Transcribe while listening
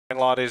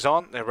Light is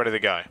on. They're ready to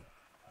go.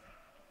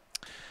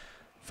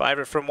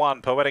 Favourite from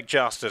 1, Poetic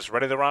Justice,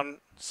 ready to run.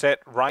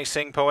 Set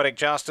racing. Poetic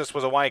Justice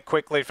was away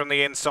quickly from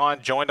the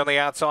inside, joined on the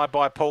outside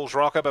by Paul's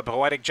Rocker, but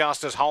Poetic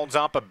Justice holds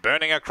up,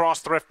 burning across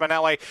Thrift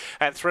Manelli,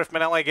 and Thrift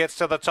Manelli gets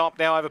to the top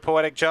now over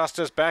Poetic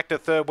Justice, back to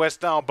third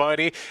Westdale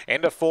Bodie,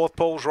 into fourth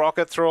Paul's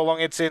Rocket, through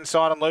along its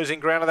inside, and losing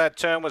ground of that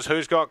turn was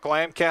Who's Got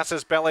Glam.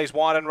 Cass's Belly's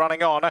wide and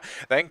running on.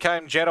 Then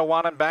came Jetta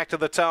 1 and back to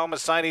the tail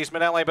Mercedes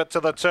Manelli, but to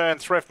the turn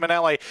Thrift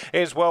Manelli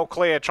is well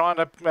clear, trying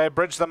to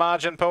bridge the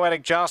margin.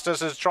 Poetic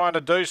Justice is trying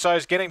to do so,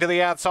 is getting to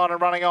the outside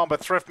and running on, but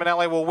Thrift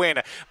Manelli will win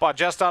by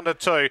just under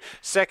 2.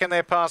 Second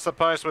there past the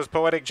post was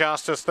Poetic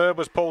Justice. Third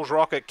was Paul's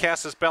Rocket.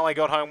 Cass's Belly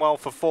got home well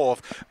for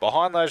fourth.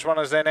 Behind those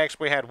runners there next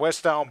we had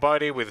Westdale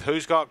Bodie with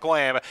Who's Got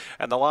Glam,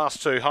 and the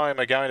last two home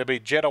are going to be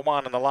Jetta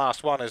 1 and the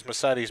last one is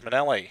Mercedes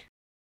Manelli.